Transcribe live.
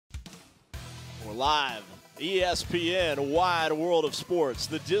We're live, ESPN, Wide World of Sports,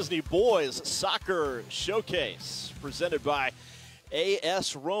 the Disney Boys Soccer Showcase, presented by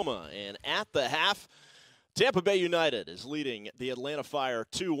AS Roma. And at the half, Tampa Bay United is leading the Atlanta Fire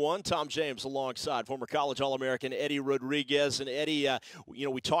 2-1. Tom James alongside former college All-American Eddie Rodriguez. And Eddie,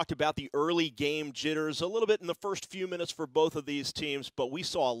 we talked about the early game jitters a little bit in the first few minutes for both of these teams, but we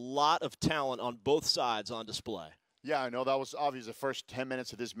saw a lot of talent on both sides on display. Yeah, I know that was obvious the first 10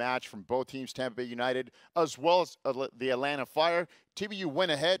 minutes of this match from both teams, Tampa Bay United as well as the Atlanta Fire. TBU went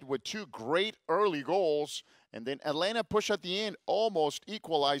ahead with two great early goals, and then Atlanta pushed at the end, almost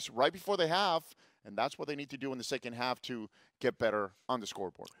equalized right before the half, and that's what they need to do in the second half to get better on the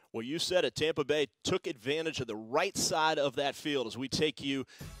scoreboard. Well, you said it. Tampa Bay took advantage of the right side of that field as we take you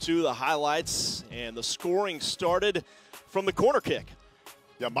to the highlights, and the scoring started from the corner kick.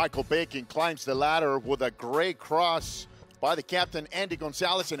 Yeah, Michael Bacon climbs the ladder with a great cross by the captain, Andy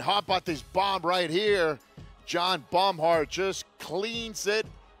Gonzalez. And how about this bomb right here? John Baumhart just cleans it.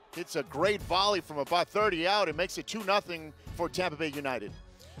 Hits a great volley from about 30 out. It makes it 2-0 for Tampa Bay United.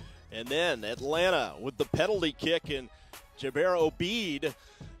 And then Atlanta with the penalty kick, and Jaber Obeid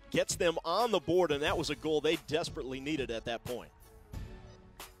gets them on the board, and that was a goal they desperately needed at that point.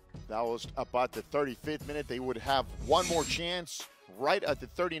 That was about the 35th minute. They would have one more chance right at the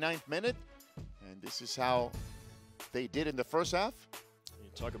 39th minute, and this is how they did in the first half. You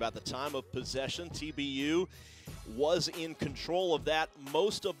talk about the time of possession. TBU was in control of that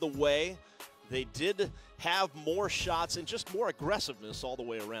most of the way. They did have more shots and just more aggressiveness all the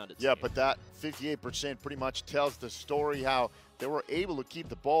way around it. Yeah, but that 58% pretty much tells the story how they were able to keep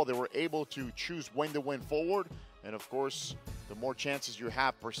the ball. They were able to choose when to win forward. And, of course, the more chances you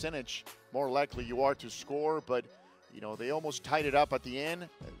have percentage, more likely you are to score. But they almost tied it up at the end.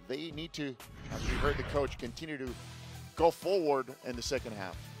 They need to, as we heard the coach, continue to go forward in the second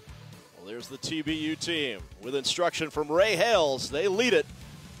half. Well, there's the TBU team with instruction from Ray Hales. They lead it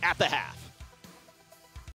at the half.